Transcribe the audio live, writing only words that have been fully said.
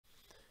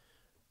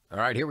All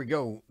right, here we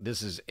go.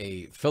 This is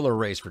a filler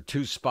race for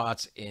 2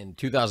 spots in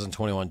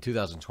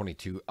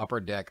 2021-2022 Upper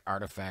Deck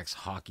Artifacts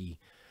Hockey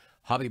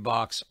Hobby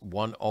Box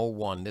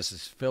 101. This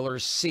is filler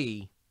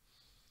C.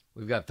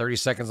 We've got 30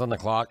 seconds on the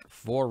clock,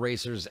 4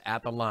 racers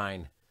at the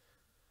line.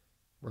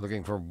 We're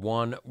looking for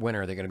 1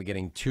 winner. They're going to be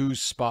getting 2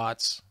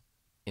 spots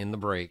in the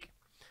break.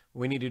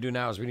 What we need to do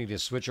now is we need to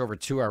switch over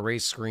to our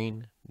race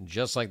screen.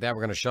 Just like that,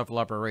 we're going to shuffle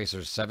up our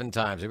racers 7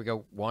 times. Here we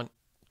go. 1,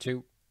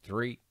 2,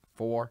 3,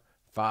 4,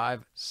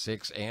 5,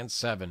 6, and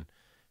 7.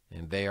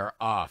 And they are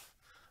off.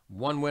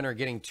 1 winner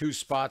getting 2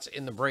 spots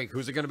in the break.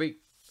 Who's it going to be?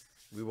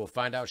 We will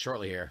find out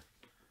shortly here.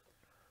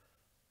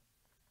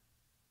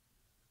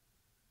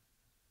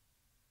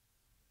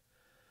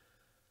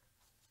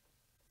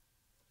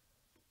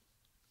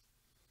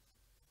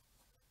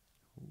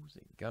 Who's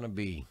it going to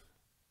be?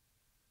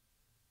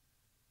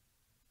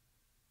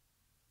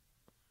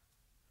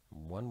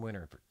 1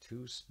 winner for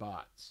 2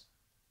 spots.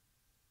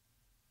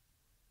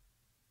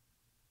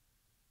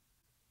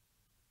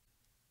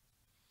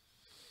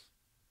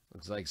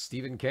 Looks like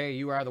Stephen K.,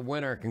 you are the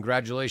winner.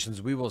 Congratulations.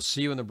 We will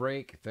see you in the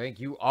break. Thank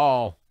you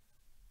all.